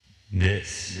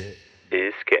This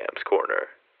is Cam's Corner.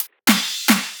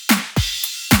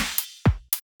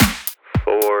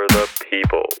 For the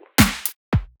people.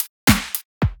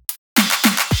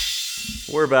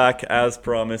 We're back as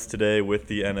promised today with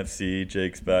the NFC.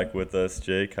 Jake's back with us.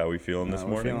 Jake, how we feeling this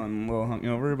morning? We're feeling a little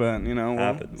hungover, but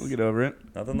we'll get over it.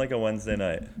 Nothing like a Wednesday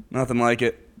night. Nothing like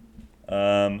it.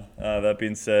 That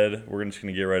being said, we're just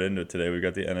gonna get right into it today. We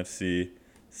got the NFC,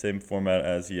 same format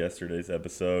as yesterday's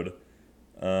episode.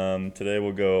 Today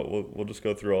we'll just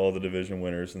go through all the division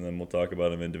winners and then we'll talk about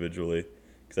them individually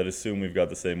because I'd assume we've got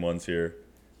the same ones here.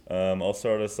 I'll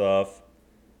start us off.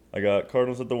 I got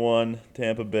Cardinals at the 1,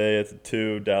 Tampa Bay at the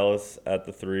 2, Dallas at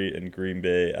the 3, and Green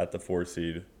Bay at the 4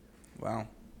 seed. Wow.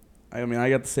 I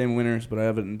got the same winners, but I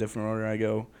have it in different order. I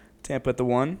go Tampa at the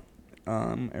 1,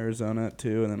 Arizona at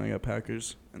 2, and then I got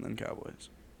Packers and then Cowboys.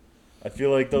 I feel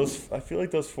like those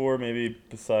four, maybe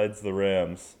besides the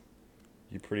Rams,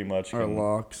 you pretty much Are can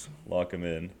locks. lock them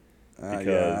in.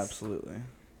 Yeah, absolutely.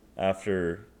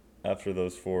 After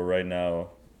those four, right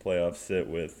now, playoffs sit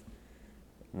with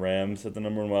Rams at the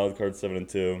number 1 wild card,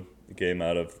 7-2, game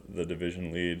out of the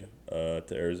division lead to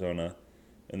Arizona,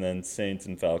 and then Saints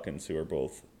and Falcons, who are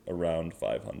both around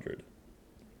 500.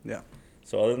 Yeah.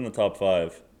 So other than the top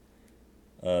five,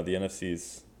 the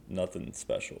NFC's nothing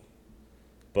special.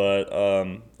 But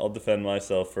I'll defend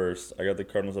myself first. I got the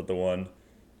Cardinals at the 1.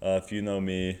 If you know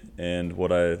me and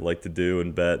what I like to do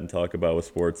and bet and talk about with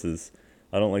sports is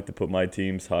I don't like to put my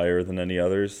teams higher than any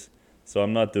others. So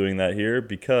I'm not doing that here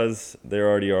because they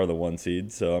already are the 1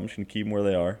 seed. So I'm just going to keep them where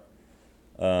they are.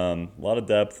 A lot of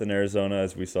depth in Arizona,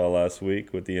 as we saw last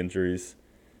week with the injuries.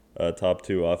 Top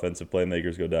 2 offensive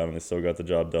playmakers go down, and they still got the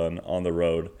job done on the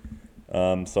road. So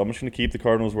I'm just going to keep the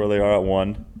Cardinals where they are at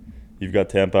 1. You've got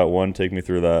Tampa at 1. Take me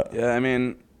through that.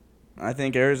 Yeah, I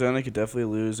think Arizona could definitely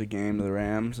lose a game to the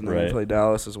Rams, and then Right. they play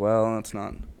Dallas as well. That's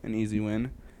not an easy win.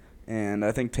 And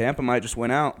I think Tampa might just win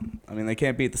out. They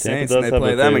can't beat the Saints, and they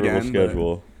play them again.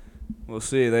 Schedule. We'll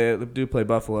see. They do play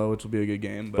Buffalo, which will be a good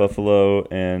game. But Buffalo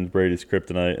and Brady's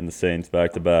kryptonite and the Saints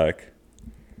back-to-back.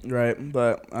 Right,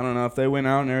 but I don't know. If they win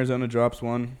out and Arizona drops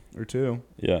 1 or 2,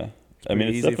 Yeah. it's It's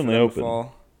easy for definitely them to open.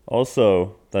 fall.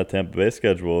 Also, that Tampa Bay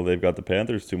schedule, they've got the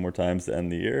Panthers 2 more times to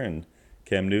end the year, and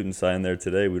Cam Newton signed there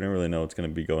today. We don't really know what's going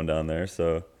to be going down there,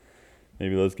 so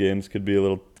maybe those games could be a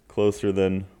little closer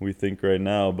than we think right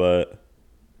now. But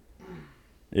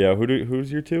yeah,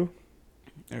 who's your 2?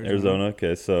 Arizona.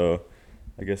 Okay, so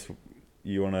I guess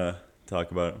you want to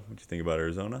talk about what you think about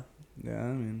Arizona.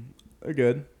 Yeah, they're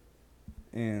good,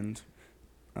 and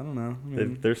I don't know.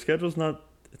 Their schedule's not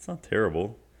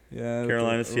terrible. Yeah,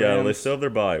 Carolina, the Seattle, they Rams, still have their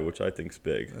bye, which I think's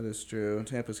big. That is true.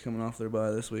 Tampa's coming off their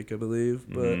bye this week, I believe,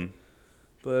 Mhm.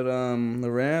 but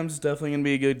the Rams definitely gonna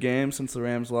be a good game since the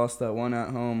Rams lost that one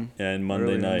at home. And Monday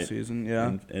early in the night season.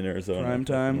 Yeah, in Arizona, Prime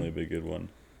time. definitely a big good one.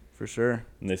 for sure.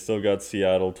 And they still got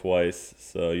Seattle twice,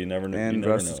 so you never know. And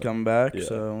Russ is coming back, Yeah.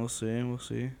 so we'll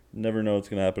see. Never know what's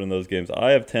going to happen in those games.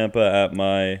 I have Tampa at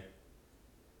my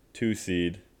 2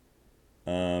 seed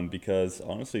because,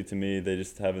 honestly, to me, they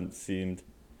just haven't seemed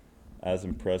as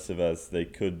impressive as they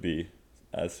could be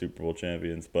as Super Bowl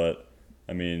champions. But,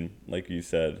 like you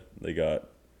said, they got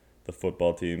the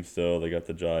football team still. They got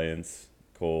the Giants,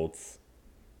 Colts,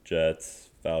 Jets,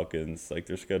 Falcons.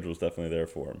 Their schedule's definitely there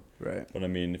for them. Right. But,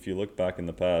 if you look back in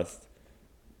the past,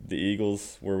 the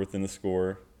Eagles were within the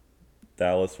score.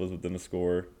 Dallas was within the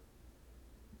score.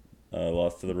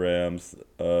 Lost to the Rams.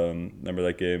 Remember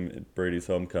that game, Brady's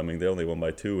homecoming? They only won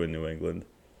by 2 in New England.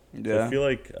 So Yeah. I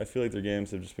feel like their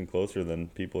games have just been closer than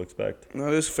people expect. No,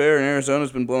 it is fair, and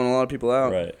Arizona's been blowing a lot of people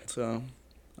out. Right. So,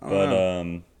 I don't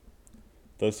know.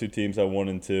 Those 2 teams at 1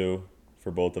 and 2 for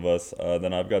both of us.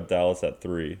 Then I've got Dallas at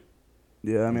 3.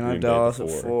 Yeah, I Green have Bay Dallas at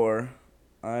at 4. 4.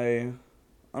 I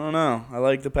don't know. I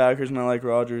like the Packers and I like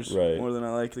Rodgers Right. more than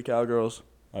I like the Cowgirls.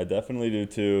 I definitely do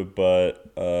too,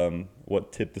 but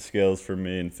what tipped the scales for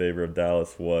me in favor of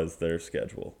Dallas was their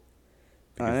schedule.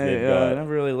 Because I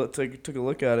never really took a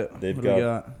look at it. They've What do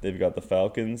we they've got the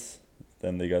Falcons,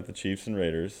 then they got the Chiefs and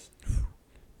Raiders,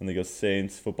 then they go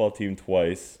Saints, football team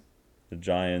twice, the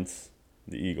Giants,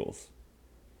 the Eagles.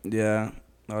 Yeah,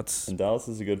 And Dallas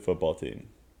is a good football team.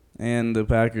 and the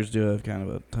Packers do have kind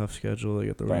of a tough schedule. They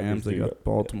got the Packers Rams, they do, got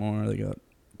Baltimore, they got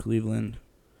Cleveland.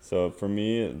 So for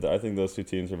me, I think those 2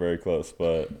 teams are very close,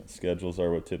 but schedules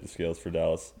are what tip the scales for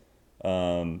Dallas.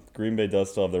 Green Bay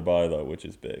does still have their bye though, which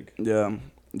is big. Yeah,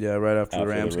 right after the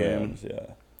Rams game.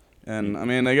 Yeah. And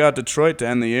they got Detroit to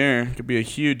end the year. Could be a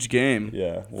huge game.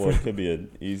 Yeah, well, it could be an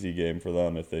easy game for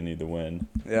them if they need to win.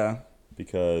 Yeah.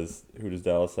 Because who does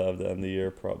Dallas have to end the year?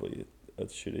 Probably a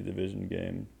shitty division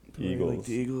game. Probably Eagles. like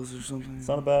the Eagles or something. It's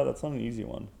not bad. That's not an easy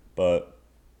one. But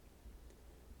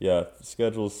yeah,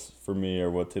 schedules for me are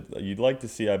what you'd like to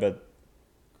see. I bet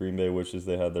Green Bay wishes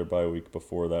they had their bye week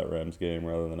before that Rams game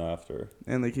rather than after.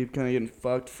 And they keep kind of getting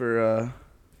fucked for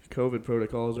COVID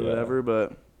protocols or Yeah. whatever,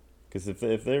 but Because if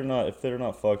they're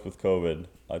not fucked with COVID,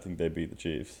 I think they beat the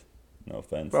Chiefs. No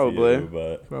offense Probably. to you,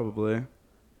 but probably.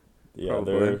 yeah,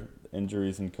 Probably. they're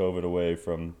injuries and COVID away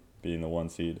from being the 1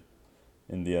 seed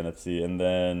in the NFC. And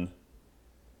then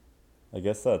I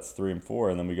guess that's 3 and 4,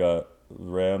 and then we got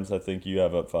Rams. I think you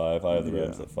have at 5. I have the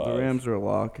Rams at 5. The Rams are a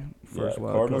lock. First yeah,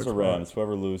 wild Cardinals card or spot. Rams.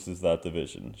 Whoever loses that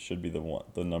division should be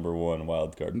the number 1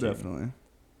 wild card team.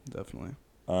 Definitely.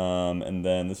 And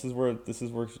then this is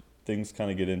where things kind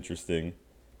of get interesting,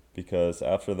 because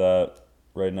after that,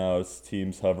 right now it's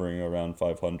teams hovering around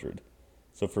 500.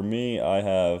 So for me, I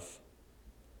have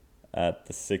at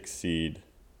the 6th seed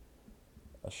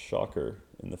a shocker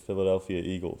in the Philadelphia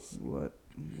Eagles.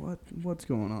 What's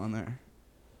going on there?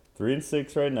 3 and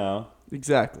 6 right now.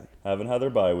 Exactly. Haven't had their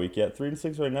bye week yet. 3 and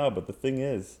 6 right now, but the thing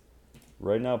is,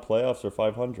 right now playoffs are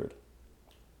 500.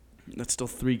 That's still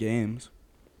 3 games.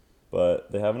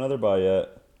 But they haven't had their bye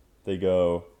yet. They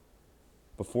go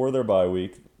before their bye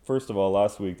week. First of all,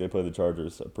 last week they played the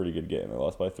Chargers, a pretty good game. They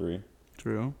lost by 3.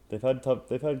 True. They've had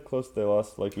close. They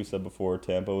lost, like we said before.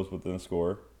 Tampa was within a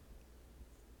score.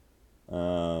 They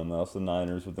lost the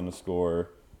Niners within a score.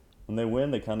 When they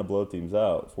win, they kind of blow teams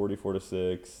out.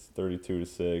 44-6,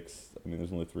 32-6. I mean,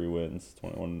 there's only 3 wins,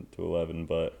 21-11,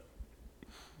 but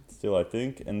still, I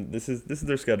think. And this is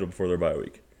their schedule before their bye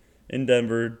week. In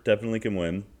Denver, definitely can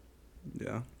win.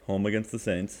 Yeah. Home against the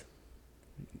Saints.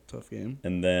 Tough game.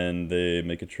 And then they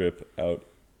make a trip out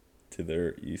to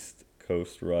their East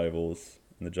Coast rivals,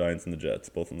 and the Giants and the Jets,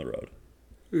 both on the road.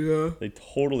 Yeah. They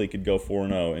totally could go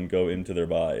 4-0 and go into their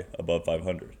bye above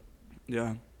 500.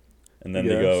 Yeah. And then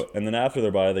Yes. after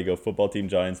their bye, they go football team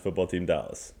Giants, football team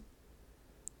Dallas.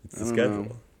 It's the I don't schedule.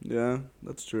 know. Yeah,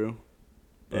 that's true.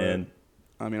 But, And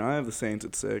I mean, I have the Saints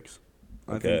at 6.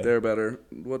 I Okay. think they're better.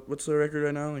 What's their record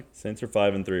right now? Like, Saints are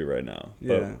 5 and 3 right now.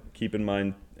 Yeah. But keep in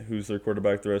mind who's their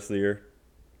quarterback the rest of the year?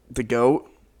 the GOAT.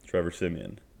 Trevor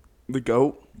Siemian. The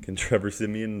GOAT. Can Trevor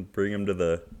Siemian bring him to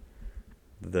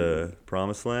the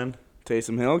promised land?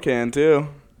 Taysom Hill can too.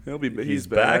 He's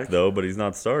back though, but he's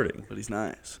not starting. But he's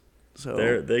nice. So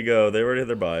They already had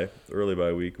their bye, early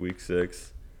bye week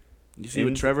 6. you see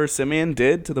what Trevor Siemian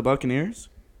did to the Buccaneers?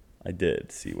 I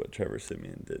did see what Trevor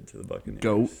Siemian did to the Buccaneers.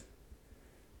 Goat.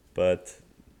 But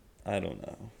I don't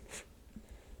know.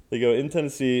 They go in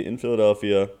Tennessee, in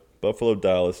Philadelphia, Buffalo,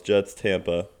 Dallas, Jets,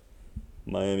 Tampa,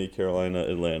 Miami, Carolina,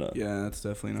 Atlanta. Yeah, that's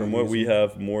definitely not From what we easy.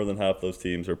 have, more than half those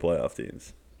teams are playoff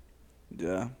teams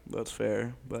Yeah, that's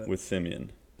fair. But with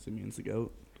Siemian. Simeon's the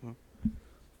GOAT.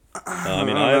 I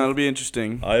mean, it'll be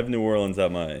interesting. I have New Orleans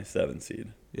at my 7th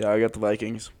seed. Yeah, I got the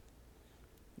Vikings.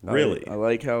 Really? I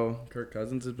like how Kirk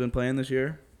Cousins has been playing this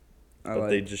year. But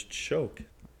they just choke.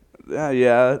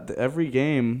 Yeah. Every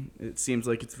game, it seems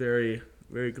like it's very,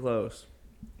 very close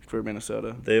for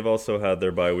Minnesota. They've also had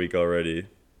their bye week already.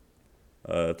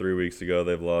 3 weeks ago,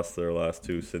 they've lost their last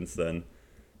 2 since then.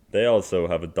 They also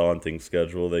have a daunting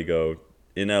schedule. They go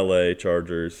in LA,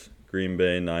 Chargers, Green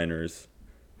Bay, Niners,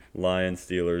 Lions,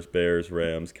 Steelers, Bears,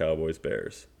 Rams, Cowboys,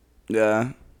 Bears.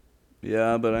 Yeah.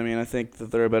 Yeah, but I mean, I think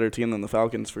that they're a better team than the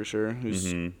Falcons for sure,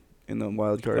 who's Mhm. in the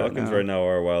wild card Falcons right now.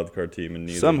 are a wild card team, and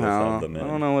neither of Somehow, us have them in. I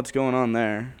don't know what's going on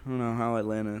there. I don't know how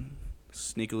Atlanta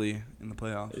sneakily in the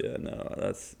playoffs. Yeah, no,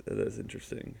 it is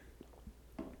interesting.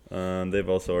 They've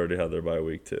also already had their bye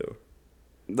week too.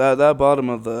 That bottom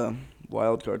of the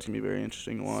wild card's gonna be very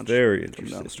interesting to watch. Very Come down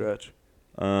interesting. the stretch.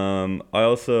 I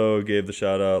also gave the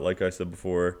shout out, like I said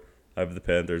before, I have the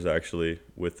Panthers actually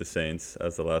with the Saints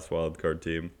as the last wild card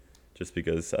team, just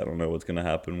because I don't know what's gonna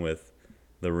happen with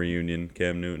the reunion.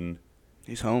 Cam Newton,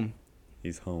 He's home.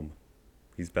 he's home.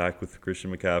 He's back with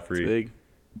Christian It's McCaffrey, big.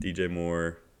 DJ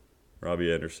Moore,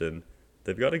 Robbie Anderson.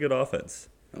 They've got a good offense.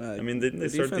 I mean, didn't the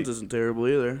they start defense isn't terrible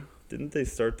either. Didn't they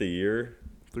start the year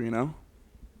 3-0,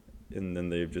 and then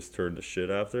they've just turned to shit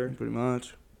after? pretty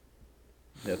much.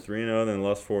 Yeah, 3-0, then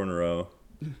lost 4 in a row.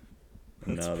 And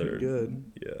That's now pretty they're good.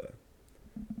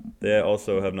 Yeah. They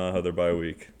also have not had their bye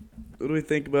week. What do we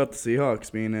think about the Seahawks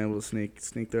being able to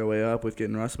sneak their way up with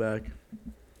getting Russ back?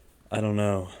 I don't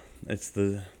know. It's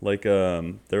they're like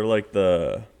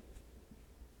the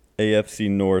AFC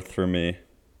North for me.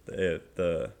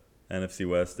 The NFC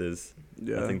West is.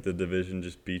 Yeah. I think the division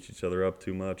just beats each other up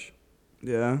too much.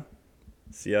 Yeah,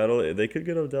 Seattle, they could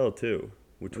get Odell too,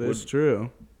 that's true.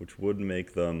 which would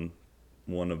make them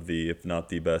one of the, if not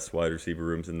the best wide receiver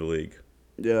rooms in the league.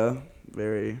 Yeah,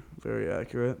 very, very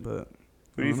accurate. But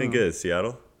Who do you think is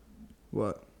Seattle?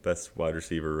 what? best wide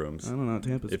receiver I rooms. don't know.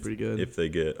 Tampa's pretty good. If they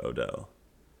get Odell,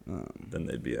 then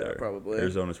they'd be there. Probably.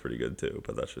 Arizona's pretty good too,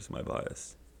 but that's just my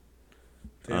bias.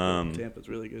 Tampa's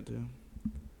really good too.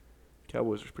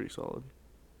 Cowboys are pretty solid.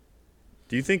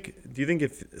 Do you think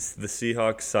if the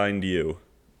Seahawks signed you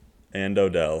and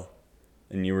Odell,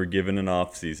 and you were given an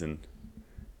off season,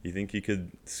 you think you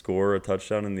could score a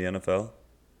touchdown in the NFL?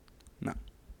 No.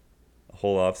 A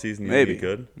whole off season, you Maybe. think you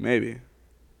could? Maybe.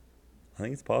 I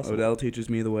think it's possible. Odell teaches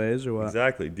me the ways, or what?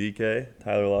 Exactly. DK,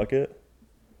 Tyler Lockett.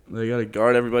 They got to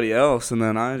guard everybody else, and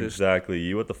then I just... Exactly.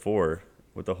 You at the 4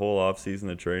 with the whole off season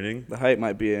of training. The height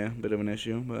might be a bit of an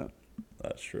issue, but...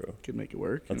 That's true. Could make it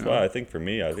work. That's why I think for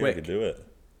me, I think I could do it.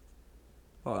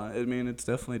 Well, I mean, it's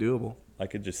definitely doable. I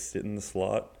could just sit in the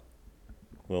slot,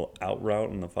 little out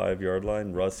route on the 5-yard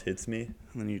line. Russ hits me.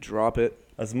 And then you drop it.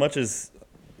 As much as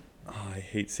I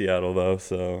hate Seattle, though,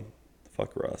 so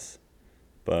fuck Russ.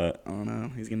 But I don't know.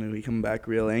 He's going to be coming back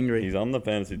real angry. he's on the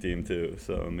fantasy team, too,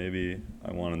 so maybe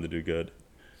I want him to do good.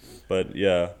 But,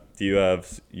 yeah,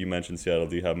 you mentioned Seattle.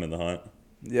 Do you have him in the hunt?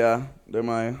 Yeah, them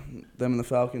and the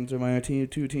Falcons are my two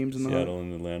teams in the Seattle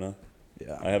hunt. and Atlanta?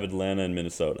 Yeah. I have Atlanta and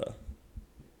Minnesota.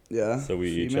 Yeah. So we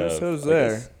each Minnesota's have.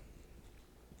 there.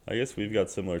 I guess we've got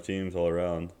similar teams all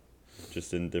around,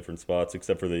 just in different spots,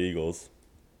 except for the Eagles.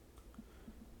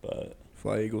 But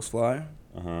Fly, Eagles, fly.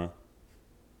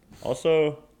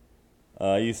 Also,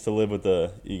 I used to live with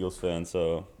the Eagles fans,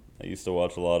 so I used to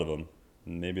watch a lot of them.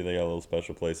 Maybe they got a little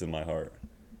special place in my heart.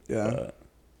 Yeah. But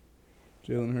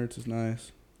Jalen Hurts is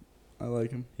nice. I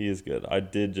like him. he is good. I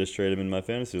did just trade him in my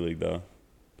fantasy league, though.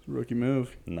 It's a rookie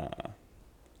move. Nah.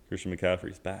 Christian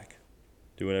McCaffrey's back.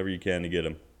 Do whatever you can to get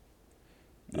him.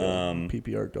 Yeah,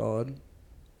 PPR god.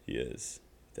 He is.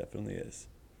 Definitely is.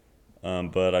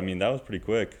 But, I mean, that was pretty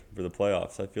quick for the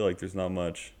playoffs. I feel like there's not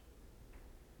much.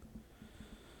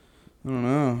 I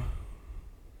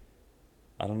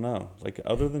don't know. Like,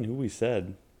 other than who we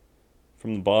said,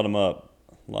 from the bottom up,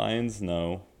 Lions,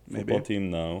 no. Maybe. Football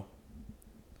team, no.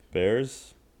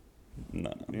 Bears,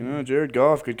 no. You know, Jared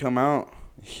Goff could come out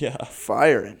Yeah.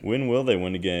 firing. When will they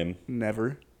win a game?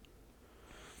 Never.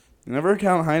 Never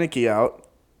count Heineke out.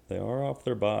 They are off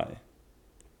their bye.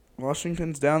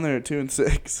 Washington's down there at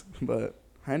 2-6, but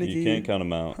Heineke. You can't count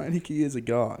them out. Heineke is a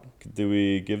god. Do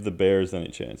we give the Bears any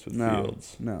chance with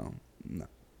Fields? No.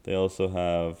 They also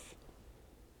have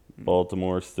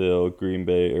Baltimore still, Green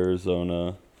Bay,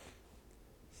 Arizona.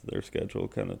 So their schedule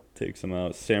kind of takes them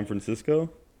out. San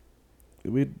Francisco?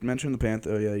 Did we mention the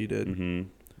Panthers? Oh, yeah, you did. Mm-hmm.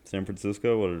 San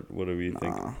Francisco, what do we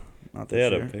think? Not They this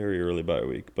had year. a very early bye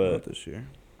week, but Not this year.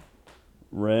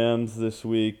 Rams this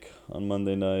week on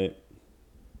Monday night.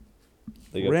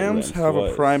 They got the Rams have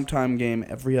twice. a primetime game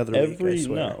every other week, I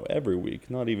swear. No, every week,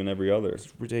 not even every other.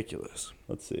 It's ridiculous.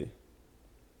 Let's see.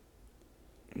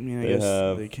 I mean, I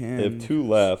guess they can. They have 2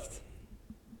 left.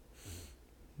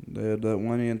 They had that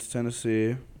one against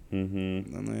Tennessee.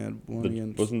 Mm-hmm. Then they had one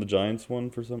against... Wasn't the Giants one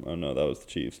for some? Oh, no, that was the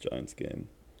Chiefs-Giants game.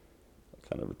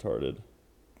 Kind of retarded.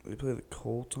 They play the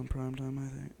Colts on primetime, I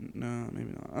think. No,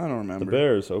 maybe not. I don't remember. The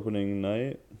Bears opening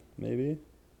night, maybe?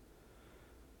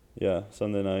 Yeah,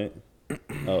 Sunday night.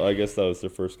 Oh, I guess that was their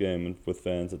first game with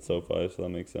fans at SoFi, so that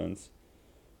makes sense.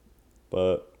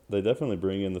 But they definitely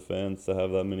bring in the fans to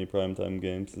have that many primetime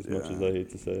games, as much as I hate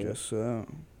to say it. I guess so.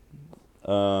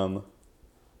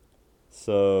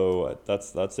 So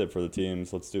that's it for the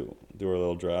teams. Let's do our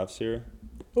little drafts here.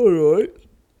 All right.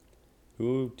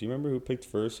 Do you remember who picked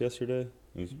first yesterday?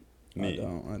 It was me. I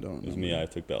don't remember. It was me. I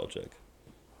took Belichick.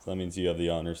 So that means you have the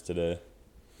honors today.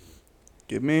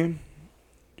 Give me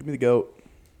the GOAT.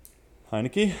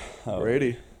 Heineke? Oh,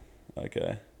 Brady.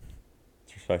 Okay.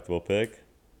 It's a respectable pick.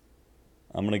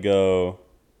 I'm going to go.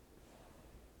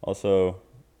 Also,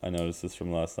 I noticed this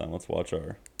from last time. Let's watch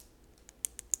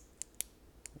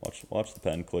Watch the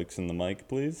pen clicks in the mic,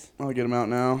 please. I'll get him out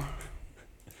now.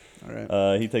 All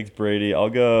right. He takes Brady. I'll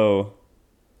go.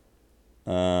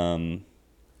 I'll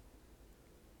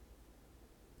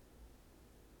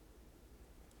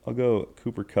go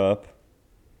Cooper Kupp.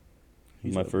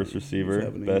 He's my first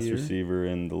receiver, best receiver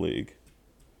in the league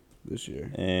this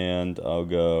year. And I'll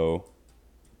go.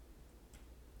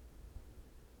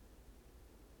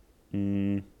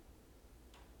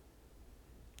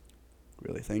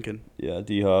 Really thinking. Yeah,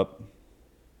 D-Hop.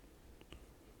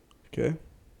 Okay.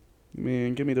 Give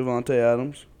me Devontae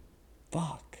Adams.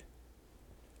 Fuck.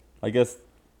 I guess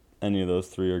any of those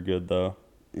 3 are good though.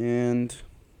 And.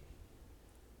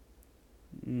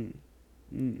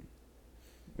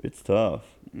 It's tough.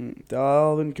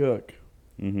 Dalvin Cook.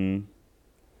 Mm-hmm.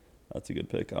 That's a good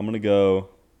pick. I'm gonna go.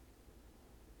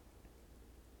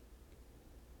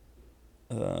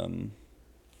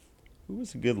 Who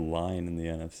was a good line in the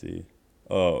NFC?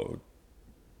 Oh.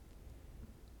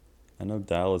 I know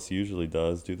Dallas usually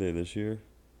does. Do they this year?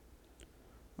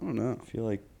 I don't know. I feel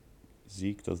like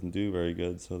Zeke doesn't do very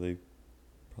good, so they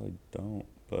probably don't.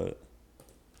 But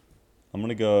I'm going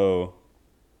to go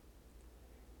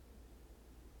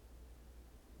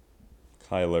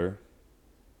Kyler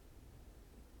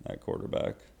at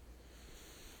quarterback.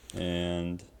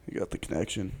 And You got the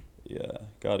connection. yeah,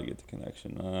 got to get the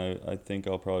connection. I think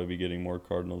I'll probably be getting more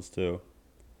Cardinals too.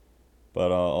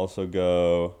 But I'll also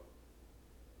go.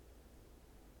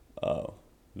 Oh,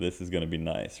 this is going to be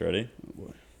nice. Ready? Oh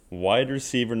boy. Wide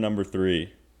receiver number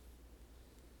 3.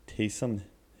 Taysom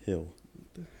Hill.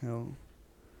 What the hell?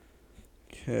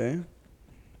 Okay.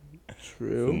 So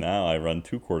True. now I run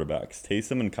 2 quarterbacks.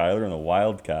 Taysom and Kyler and a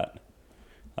Wildcat.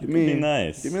 That Give could me be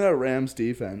nice. Give me that Rams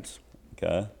defense.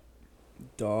 Okay.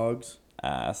 Dogs.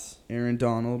 Ass. Aaron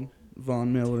Donald.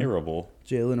 Von Miller. Terrible.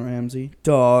 Jalen Ramsey.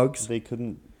 Dogs. They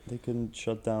couldn't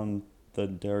shut down the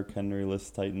Derrick Henry-less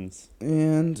Titans.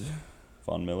 And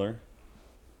Von Miller.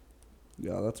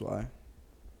 yeah, that's why.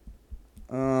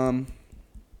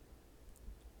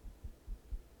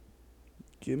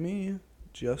 Give me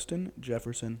Justin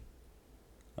Jefferson.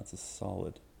 That's a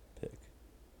solid pick.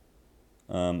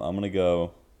 I'm gonna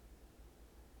go.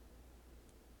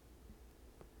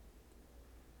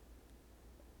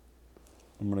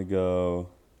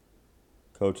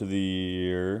 Coach of the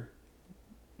Year.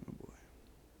 Oh boy.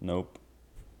 Nope.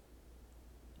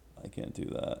 I can't do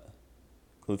that.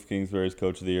 Cliff Kingsbury's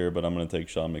Coach of the Year, but I'm gonna take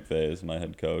Sean McVay as my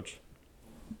head coach.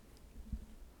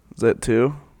 Is that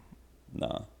 2?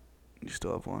 Nah. You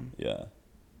still have 1. Yeah.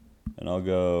 And I'll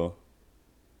go.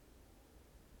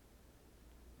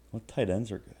 What tight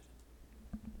ends are good?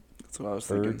 That's what I was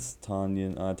thinking. Ertz,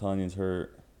 Tanyan. Tanyan's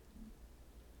hurt.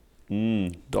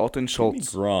 Dalton Give me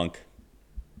Schultz. Gronk.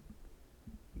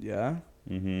 Yeah?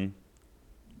 Mm-hmm.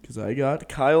 Because I got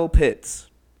Kyle Pitts.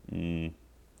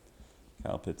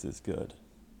 Kyle Pitts is good.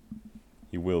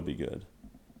 He will be good.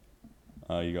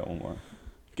 You got one more.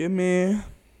 Give me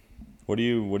What do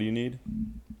you need?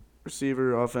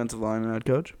 receiver, offensive line, and head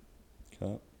coach.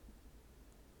 Okay.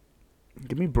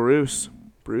 Give me Bruce.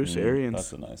 Bruce Arians.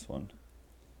 That's a nice one.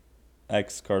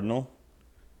 Ex-Cardinal.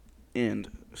 And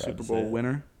Proud Super to say Bowl it.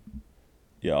 winner.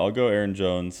 Yeah, I'll go Aaron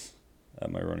Jones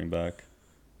at my running back.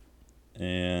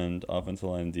 And offensive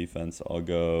line and defense, I'll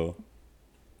go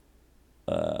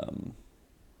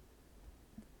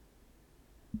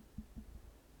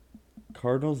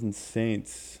Cardinals and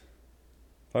Saints.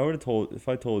 If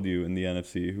I told you in the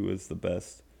NFC who is the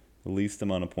least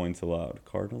amount of points allowed,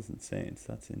 Cardinals and Saints,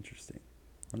 that's interesting.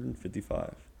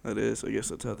 155. That is. I guess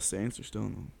that's how the Saints are still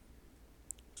in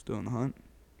the hunt.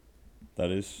 That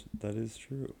is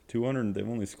true. 200. They've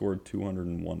only scored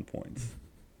 201 points.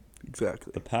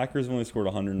 Exactly. The Packers have only scored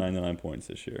 199 points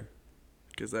this year.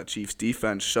 Because that Chiefs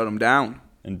defense shut them down.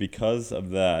 And because of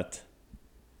that,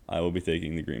 I will be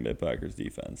taking the Green Bay Packers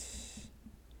defense.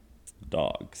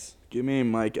 Dogs. Give me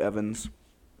Mike Evans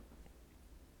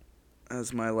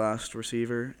as my last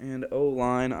receiver. And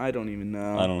O-line, I don't even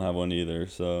know. I don't have one either,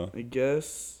 so. I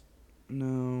guess,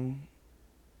 no.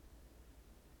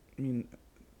 I mean,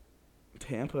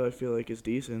 Tampa, I feel like, is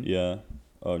decent. Yeah.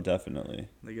 Oh, definitely.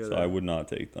 They go So there. I would not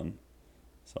take them.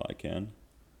 So I can.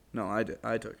 No, I did.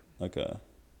 I took him. Okay.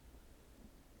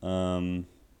 I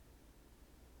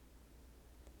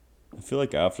feel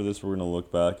like after this, we're going to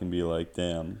look back and be like,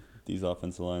 damn, these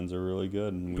offensive lines are really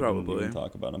good. And we Probably. can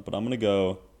talk about them. But I'm going to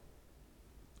go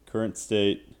current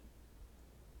state,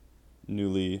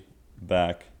 newly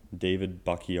back, David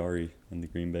Bakhtiari in the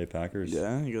Green Bay Packers.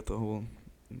 Yeah, you got the whole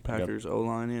Packers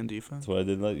O-line and defense. That's what I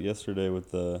did yesterday with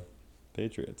the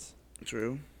Patriots.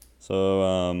 True. So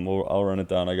I'll run it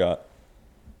down. I got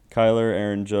Kyler,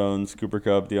 Aaron Jones, Cooper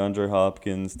Kupp, DeAndre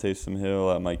Hopkins, Taysom Hill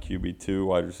at my QB2,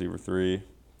 wide receiver 3,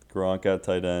 Gronk at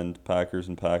tight end, Packers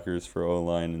for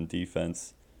O-line and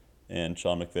defense, and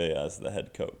Sean McVay as the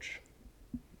head coach.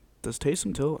 Does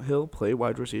Taysom Hill play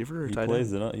wide receiver or He tight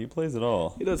plays end? it. He plays it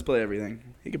all. He does play everything.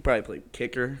 He could probably play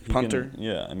kicker, punter.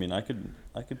 Yeah, I mean, I could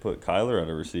put Kyler at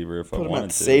a receiver if I Put him wanted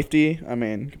at to. safety. I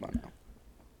mean, come on now.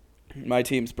 My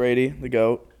team's Brady, the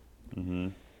GOAT. Mm-hmm.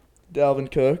 Dalvin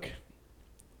Cook.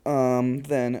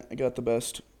 Then I got the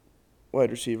best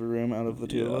wide receiver room out of the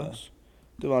two of Yeah. us.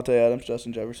 Devontae Adams,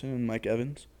 Justin Jefferson, and Mike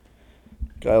Evans.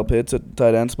 Kyle Pitts at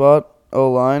tight end spot.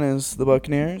 O-line is the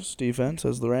Buccaneers. Defense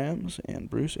as the Rams. And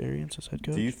Bruce Arians as head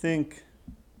coach. Do you think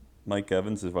Mike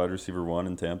Evans is wide receiver 1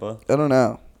 in Tampa? I don't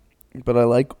know. But I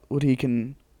like what he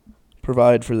can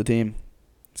provide for the team.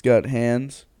 He's got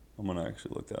hands. I'm going to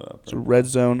actually look that up. He's a red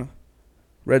zone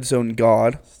red zone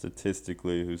god.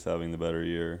 Statistically, who's having the better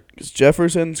year? Because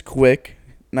Jefferson's quick,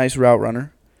 nice route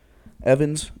runner.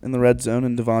 Evans in the red zone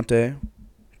and Devontae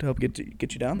to help get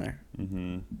you down there.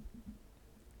 Mm-hmm.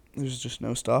 There's just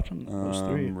no stopping those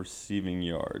three. Receiving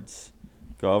yards.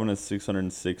 Godwin has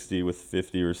 660 with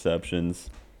 50 receptions.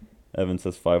 Evans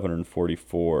has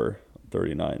 544,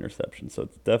 39 receptions. So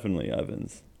it's definitely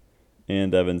Evans.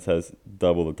 And Evans has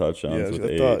double the touchdowns with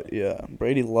 8.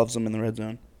 Brady loves him in the red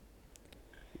zone.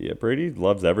 Yeah, Brady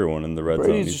loves everyone in the red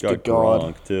Brady's zone. He's just got a god.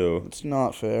 Gronk, too. It's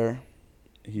not fair.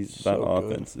 That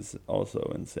offense is also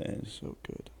insane. So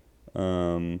good.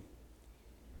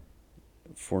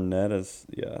 Fournette has,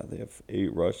 they have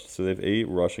 8 So they have 8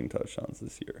 rushing touchdowns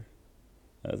this year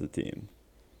as a team.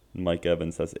 Mike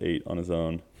Evans has 8 on his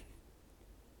own.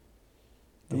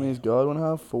 How many does Godwin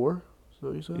have? 4? Is that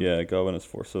what you said? Yeah, Godwin has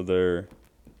 4. So they're...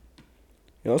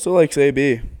 He also likes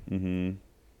AB. Mm-hmm.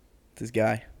 It's his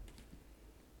guy.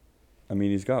 I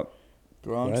mean, he's got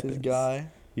Gronk's his guy.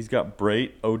 He's got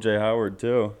Brait, O.J. Howard,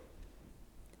 too.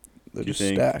 They're Do you just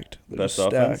think stacked. They're best just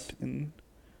offense? stacked.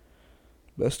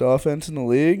 Best offense in the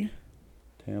league?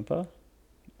 Tampa?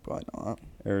 Probably not.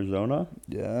 Arizona?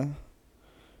 Yeah.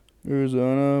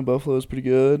 Arizona, Buffalo's pretty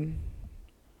good.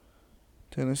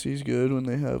 Tennessee's good when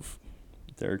they have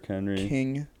Derrick Henry.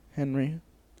 King Henry.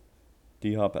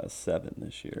 D-Hop has 7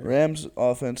 this year. Rams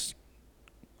offense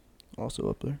also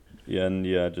up there.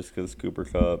 Yeah, just because Cooper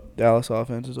Kupp. Dallas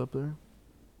offense is up there.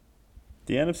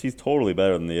 The NFC's totally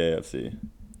better than the AFC.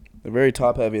 They're very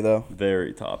top heavy though.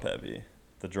 Very top heavy.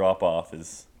 The drop off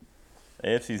is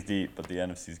AFC's deep, but the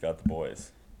NFC's got the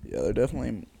boys. Yeah, they're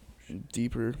definitely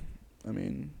deeper. I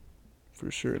mean,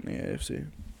 for sure in the AFC.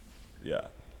 Yeah.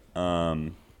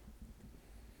 I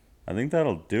think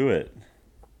that'll do it.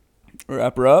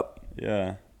 Wrap her up.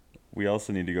 Yeah. We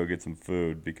also need to go get some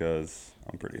food because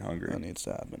I'm pretty hungry. That needs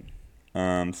to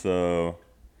happen. So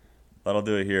that'll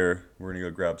do it here. We're going to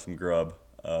go grab some grub.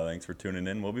 Thanks for tuning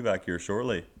in. We'll be back here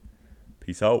shortly.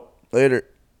 Peace out. Later.